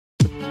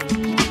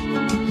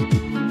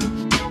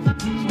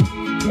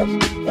Yeah,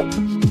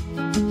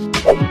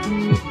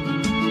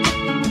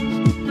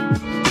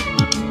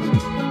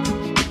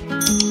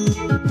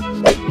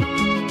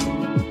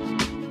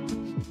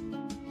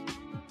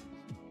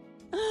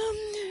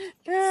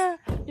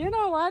 you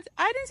know what?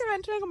 I didn't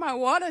even drink my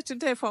water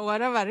today for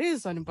whatever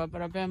reason, Papa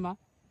Rabema.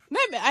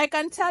 Maybe I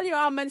can tell you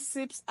how many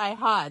sips I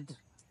had.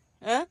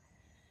 Eh?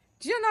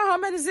 Do you know how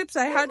many sips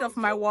I had of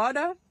my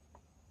water?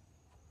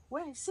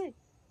 Where is it?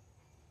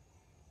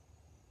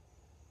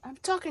 I'm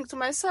talking to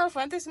myself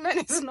and this man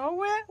is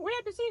nowhere.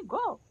 Where did he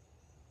go?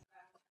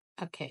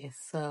 Okay,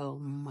 so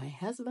my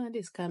husband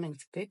is coming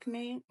to pick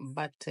me,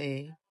 but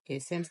he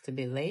seems to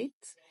be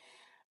late.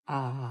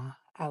 I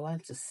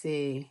want to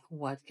see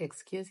what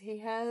excuse he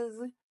has.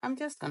 I'm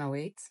just gonna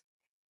wait.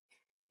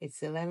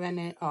 It's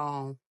 11,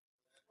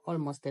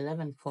 almost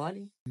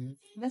 11:40.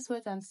 Let's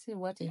wait and see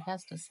what he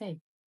has to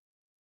say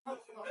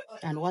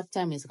and what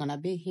time he's gonna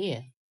be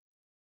here.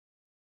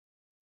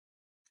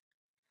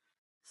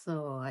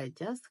 So I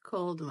just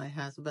called my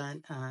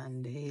husband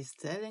and he's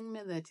telling me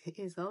that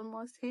he's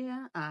almost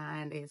here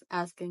and he's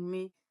asking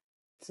me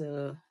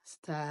to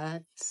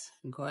start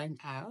going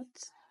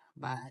out.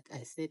 But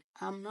I said,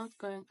 I'm not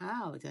going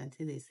out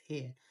until he's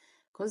here.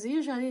 Because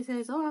usually he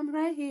says, oh, I'm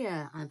right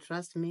here. And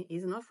trust me,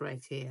 he's not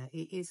right here.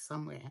 He is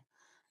somewhere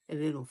a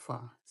little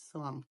far.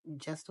 So I'm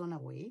just going to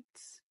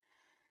wait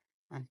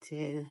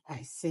until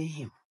I see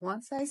him.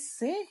 Once I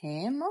see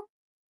him,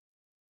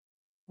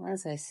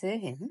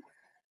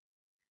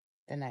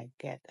 then I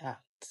get out.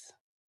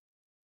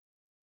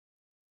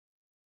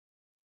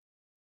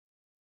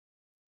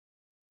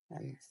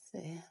 And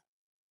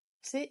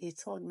see, he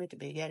told me to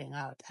be getting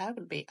out. I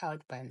would be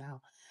out by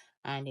now.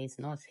 And he's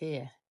not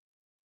here.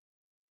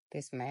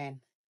 This man.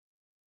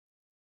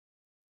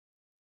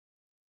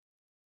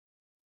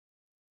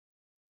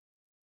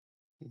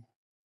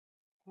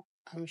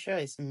 I'm sure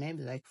it's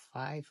maybe like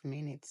 5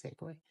 minutes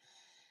away.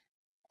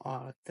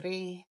 Or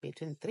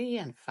between 3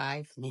 and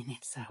 5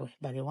 minutes away.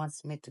 But he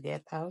wants me to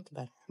get out,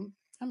 but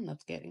I'm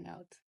not getting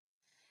out.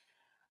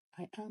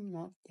 I am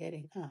not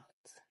getting out.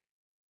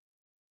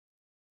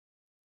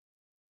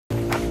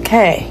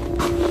 Okay,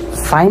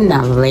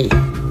 finally,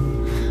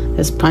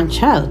 let's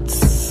punch out.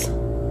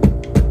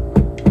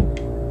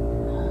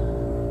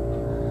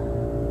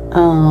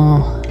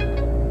 Oh.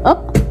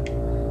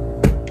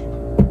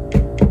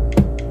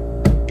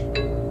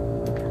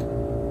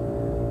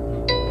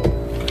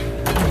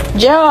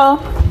 Joe,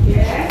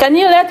 can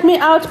you let me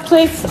out,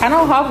 please? I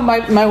don't have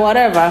my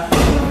whatever.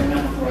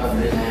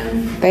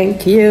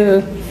 Thank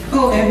you.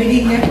 Oh,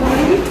 everything left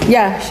already?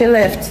 Yeah, she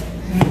left.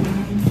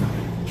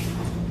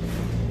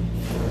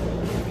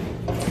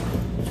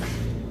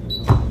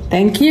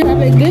 Thank you.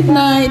 Have a good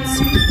night.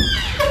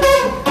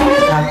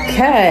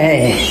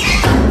 Okay.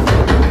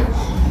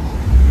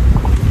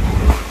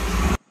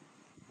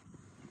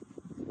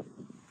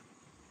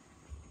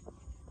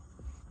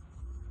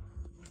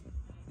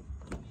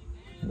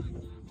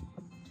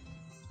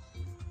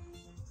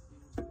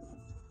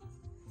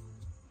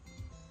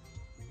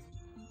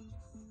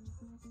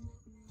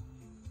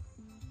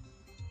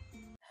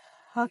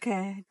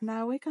 Okay,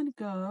 now we can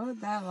go.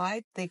 That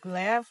light, the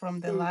glare from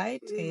the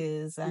light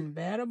is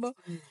unbearable.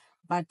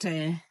 But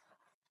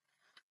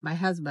my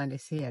husband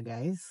is here,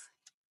 guys.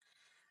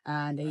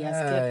 And he has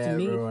kept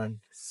me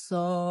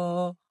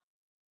so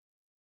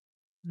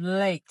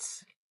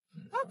late.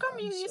 How come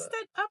you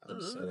stayed up?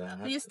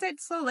 You stayed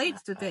so late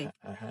today.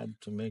 I had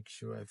to make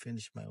sure I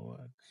finished my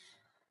work.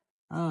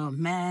 Oh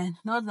man,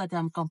 not that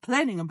I'm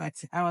complaining, but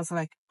I was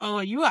like, oh,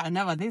 you are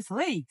never this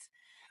late.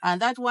 And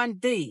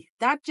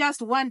that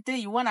just one day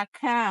you want to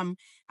come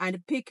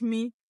and pick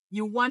me,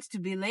 you want to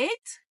be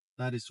late?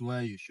 That is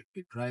why you should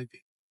be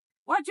driving.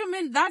 What do you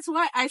mean that's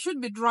why I should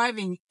be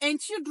driving?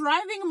 Ain't you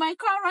driving my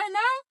car right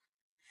now?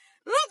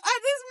 Look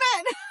at this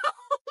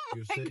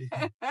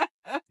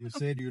man. You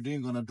said you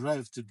didn't gonna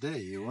drive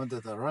today. You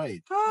wanted a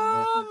ride.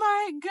 Oh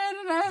my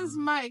goodness,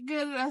 my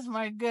goodness,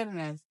 my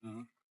goodness.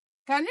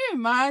 Can you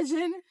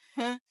imagine?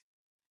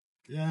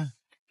 Yeah.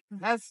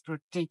 That's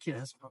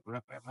ridiculous,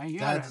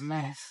 you're a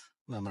mess.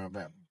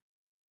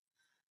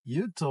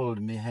 You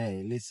told me,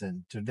 hey,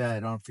 listen, today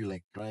I don't feel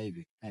like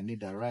driving. I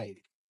need a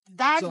ride.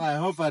 So I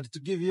offered to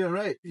give you a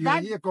ride. You're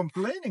here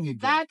complaining again.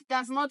 That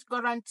does not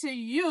guarantee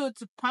you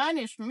to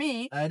punish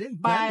me. I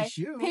didn't by punish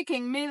you.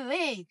 Picking me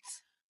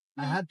late.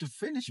 I had to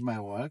finish my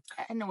work.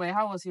 Anyway,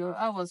 how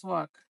was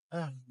work?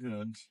 Oh,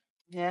 good.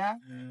 Yeah?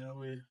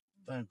 Yeah,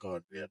 thank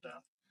God we are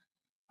done.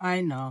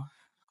 I know.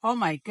 Oh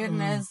my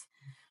goodness.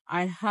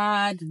 I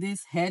had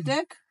this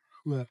headache.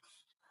 What?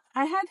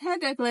 I had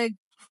headache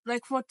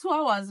like for 2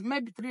 hours,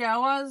 maybe 3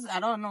 hours. I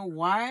don't know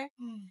why.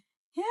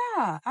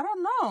 Yeah, I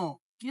don't know.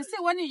 You see,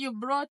 when you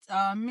brought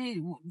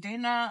me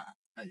dinner.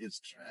 Are you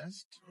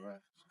stressed? Right?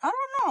 I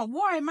don't know.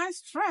 Why am I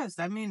stressed?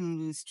 I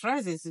mean,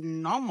 stress is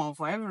normal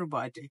for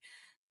everybody.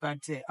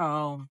 But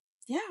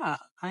yeah,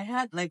 I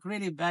had like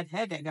really bad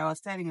headache. I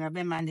was telling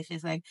Rabema and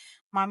she's like,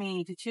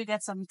 Mommy, did you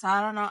get some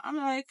Tylenol? I'm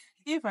like,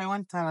 if I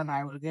want Tylenol,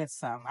 I will get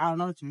some. I don't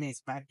know to miss,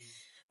 but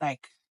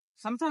like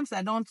sometimes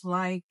I don't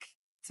like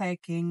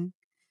taking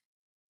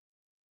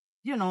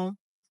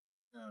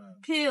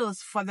pills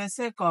for the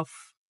sake of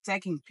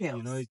taking pills.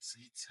 You know, it's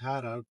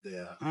hard out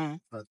there,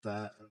 but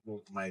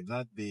might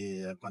that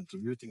be a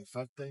contributing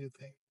factor, you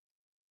think?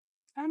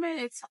 I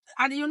mean,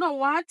 and you know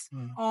what?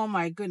 Oh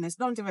my goodness,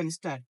 don't even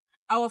start.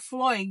 Our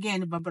floor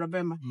again, Barbara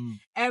Bema.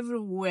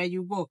 Everywhere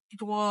you go,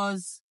 it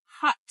was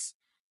hot,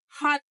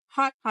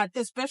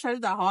 especially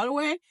the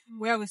hallway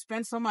where we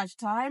spent so much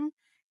time.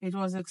 It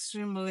was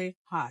extremely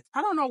hot.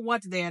 I don't know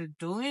what they are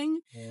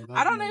doing.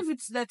 I don't know if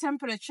it's the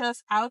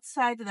temperatures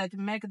outside that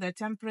make the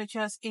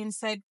temperatures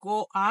inside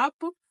go up.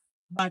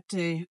 But,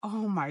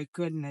 oh my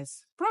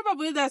goodness.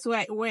 Probably that's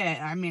where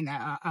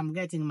I'm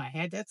getting my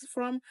headaches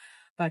from.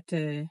 But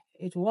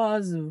it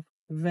was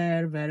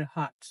very, very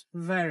hot.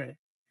 Very.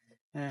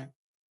 And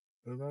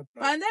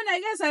then I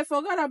guess I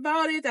forgot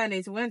about it and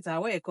it went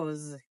away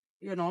because,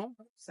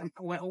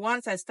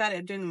 once I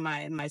started doing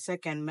my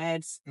second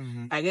meds,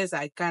 I guess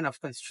I kind of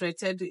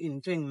concentrated in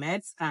doing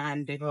meds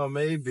and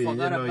maybe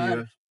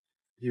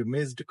you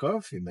missed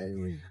coffee,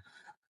 maybe.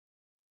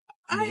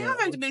 I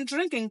haven't been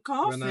drinking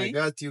coffee. When I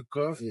got you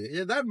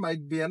coffee, that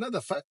might be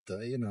another factor,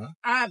 Maybe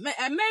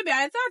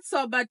I thought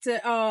so, but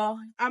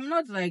I'm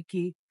not like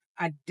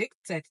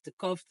addicted to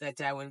coffee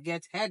that I will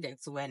get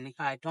headaches when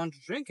I don't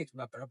drink it.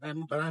 But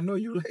I know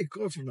you like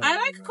coffee, man. I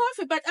like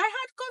coffee, but I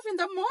had coffee in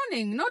the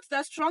morning, not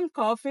the strong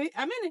coffee.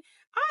 I mean,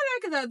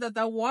 I like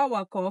the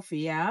Wawa coffee,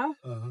 yeah.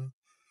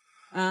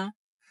 And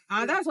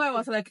that's why I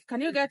was like,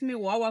 can you get me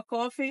Wawa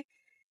coffee?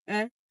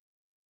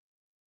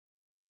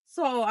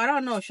 So I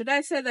don't know. Should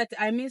I say that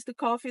I missed the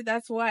coffee?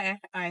 That's why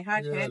I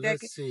had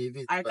headache. Let's see if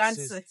it I can't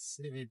say.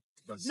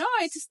 No,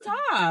 it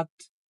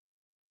stopped.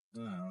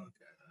 Oh, okay.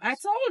 I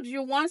told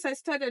you once I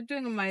started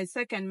doing my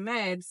second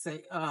meds,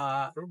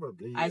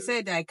 probably. I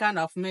said I kind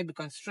of maybe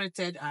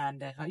concentrated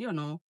and,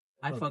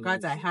 I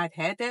forgot I had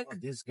headache.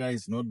 This guy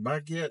is not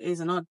back yet?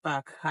 He's not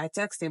back. I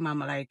texted him. I'm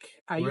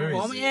like, are you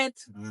home yet?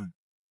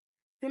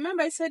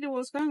 Remember I said he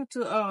was going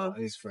to...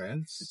 his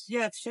friends?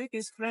 Yeah, check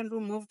his friend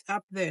who moved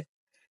up there.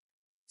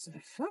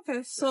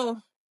 Okay, so...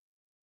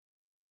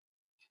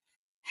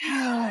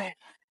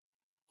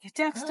 He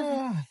texted.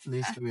 At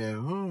least we are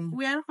home.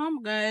 We are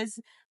home, guys.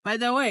 By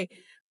the way,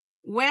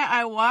 where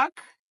I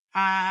work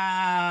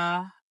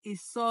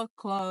is so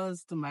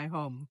close to my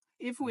home.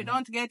 If we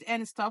don't get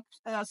any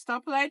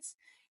stoplights,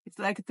 it's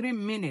like 3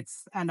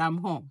 minutes and I'm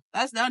home.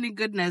 That's the only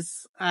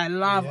goodness I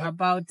love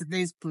about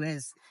this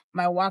place,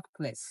 my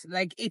workplace.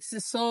 Like, it's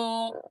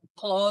so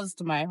close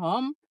to my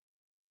home.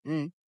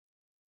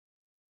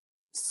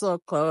 So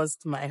close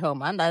to my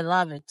home, and I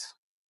love it.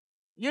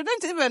 You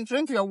didn't even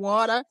drink your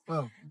water.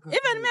 Well,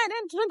 even me, I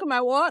didn't drink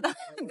my water.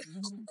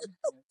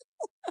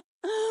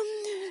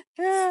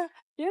 Yeah,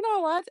 you know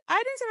what?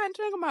 I didn't even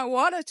drink my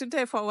water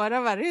today for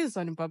whatever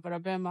reason, Papa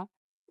Bema.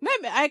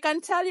 Maybe I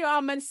can tell you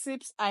how many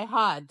sips I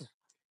had.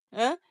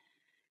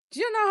 Do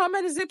you know how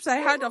many sips I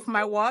had of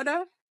my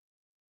water?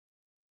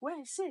 Where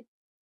is it?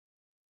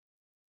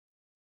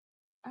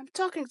 I'm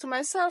talking to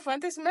myself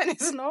and this man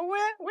is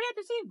nowhere. Where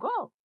did he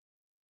go?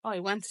 Oh, he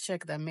wants to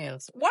check the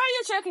mails. Why are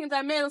you checking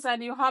the mails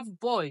and you have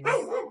boys?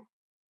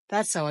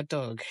 That's our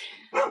dog.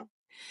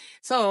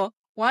 So,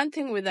 one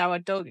thing with our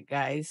dog,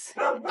 guys,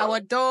 our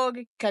dog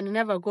can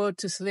never go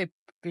to sleep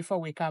before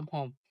we come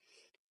home.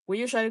 We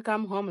usually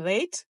come home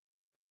late,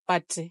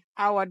 but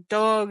our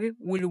dog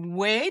will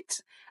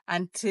wait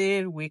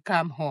until we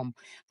come home.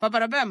 Papa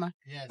Rabema,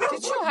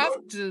 did you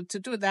have to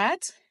do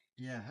that?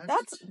 Yeah.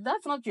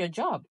 That's not your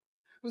job.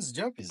 Whose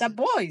job is the it?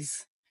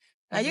 Boys.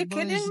 Are you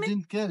kidding me?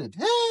 Didn't get it.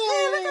 Hey,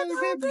 look at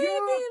her, baby.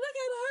 Look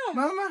at her.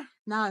 Mama.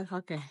 Now,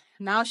 okay.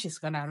 Now she's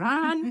gonna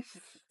run.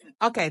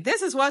 Okay,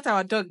 this is what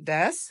our dog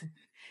does.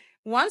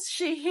 Once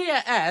she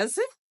hears us,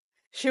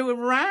 she will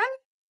run.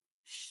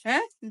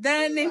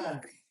 Then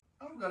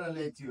I'm gonna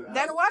let you out.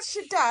 Then what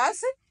she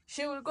does,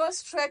 she will go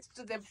straight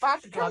to the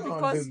back door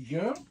because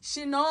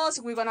she knows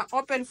we're gonna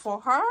open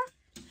for her.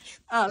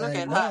 Oh, look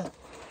at her.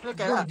 Look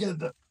at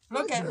her.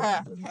 Look at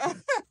her.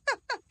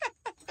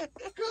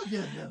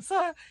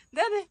 So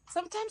then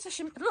sometimes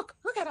she look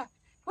at her.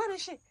 Where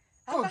is she?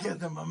 Go get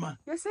them, Mama.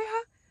 You see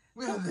her?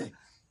 Where are they?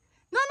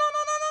 No,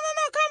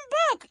 come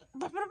back.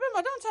 But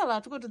remember, don't tell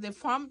her to go to the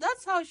farm.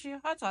 That's how she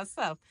hurt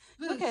herself.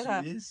 Look at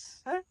her.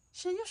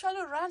 She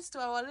usually runs to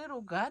our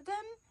little garden.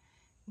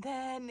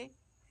 Then,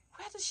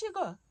 where does she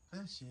go?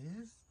 There she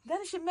is.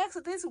 Then she makes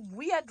these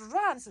weird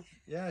runs.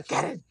 Yeah, she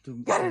has to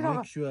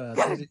make sure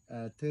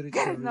her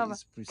territory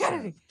is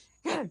preserved.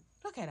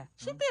 Look at her.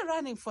 She'll be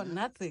running for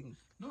nothing.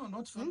 No,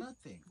 not for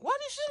nothing. What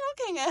is she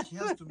looking at? She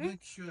has to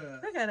make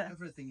sure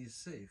everything is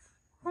safe.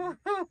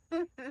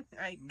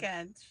 I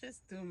can't.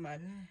 She's too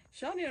much.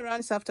 She only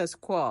runs after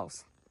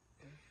squirrels.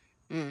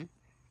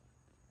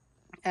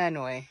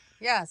 Anyway,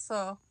 yeah,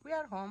 so we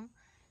are home.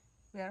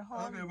 Okay,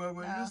 but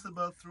we'll use the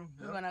bathroom.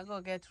 We're gonna go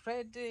get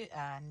ready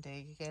and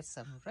get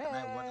some rest. Can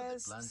I water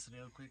the plants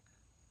real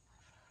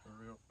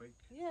quick?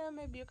 Yeah,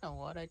 maybe you can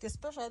water it,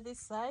 especially this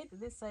side.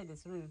 This side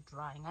is really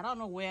drying. I don't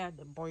know where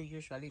the boy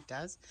usually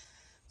does.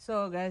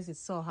 So, guys, it's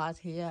so hot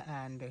here,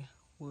 and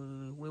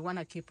we want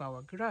to keep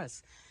our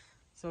grass.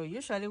 So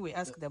usually we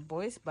ask the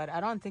boys, but I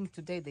don't think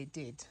today they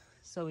did.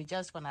 So we're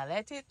just gonna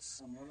let it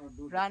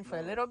run for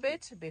a little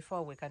bit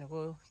before we can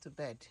go to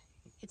bed.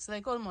 It's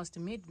like almost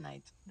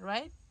midnight,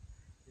 right?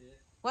 Yeah.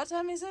 What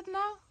time is it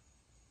now?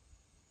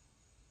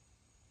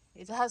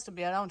 It has to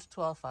be around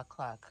 12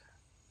 o'clock.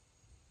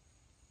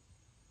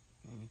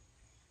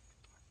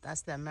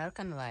 That's the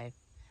American life.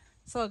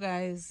 So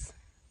guys,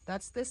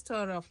 that's the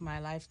story of my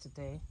life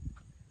today.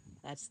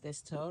 That's the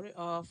story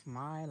of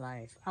my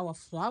life. Our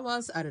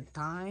flowers at a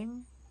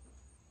time.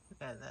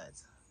 Look at that.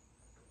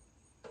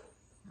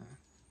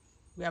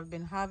 We have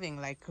been having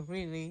like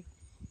really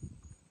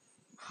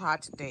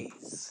hot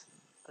days.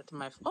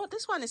 But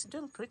this one is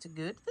doing pretty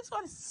good. This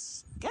one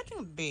is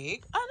getting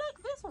big. I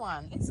like this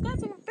one. It's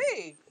getting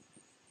big.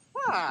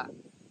 Wow.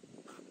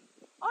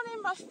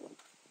 Only my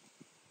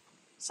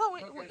so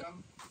we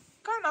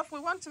kind of we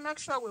want to make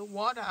sure we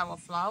water our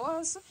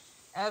flowers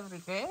every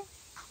day,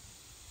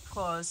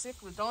 because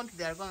if we don't,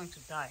 they're going to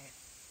die.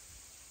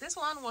 This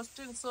one was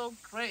doing so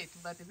great,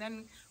 but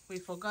then we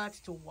forgot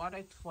to water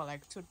it for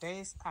like 2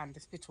 days and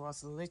it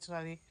was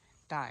literally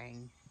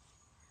dying.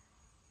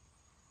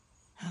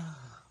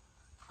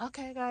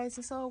 Okay,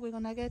 guys, so we're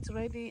gonna get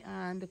ready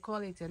and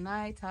call it a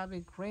night. Have a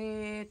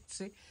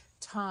great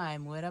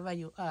time wherever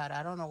you are.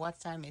 I don't know what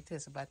time it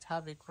is, but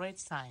have a great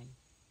time.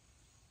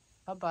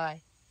 Bye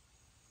bye.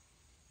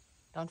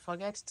 Don't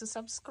forget to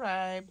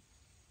subscribe.